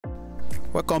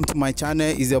Welcome to my channel.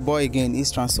 Is your boy again,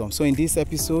 East Transform. So in this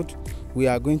episode we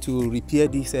are going to repair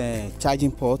this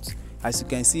charging port. As you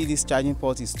can see, this charging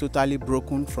port is totally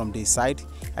broken from the side.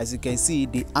 As you can see,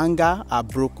 the hanger are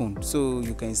broken, so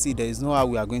you can see there is no how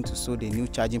we are going to sew the new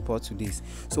charging port to this.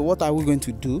 So what are we going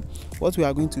to do? What we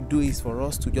are going to do is for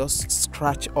us to just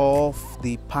scratch off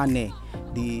the panel,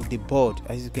 the board.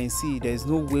 As you can see, there is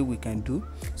no way we can do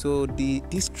so.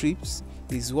 These strips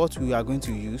is what we are going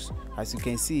to use. As you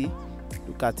can see,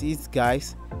 look at it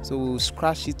guys. So we'll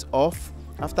scratch it off,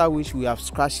 after which we have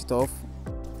scratched it off.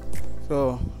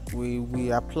 So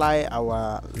we apply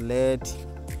our lead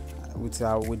with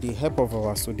the help of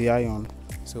our soda iron.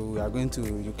 So we are going to,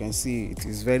 you can see it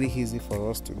is very easy for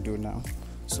us to do now.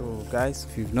 So guys,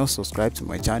 if you've not subscribed to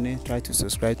my channel, try to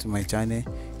subscribe to my channel.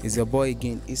 It's your boy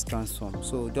again, East Transform.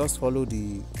 So just follow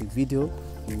the video,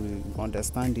 you will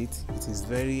understand it. It is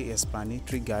very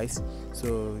explanatory guys,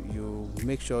 so you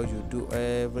make sure you do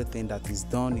everything that is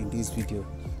done in this video,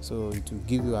 so it will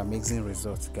give you amazing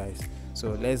results guys.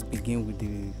 So let's begin with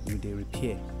the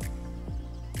repair.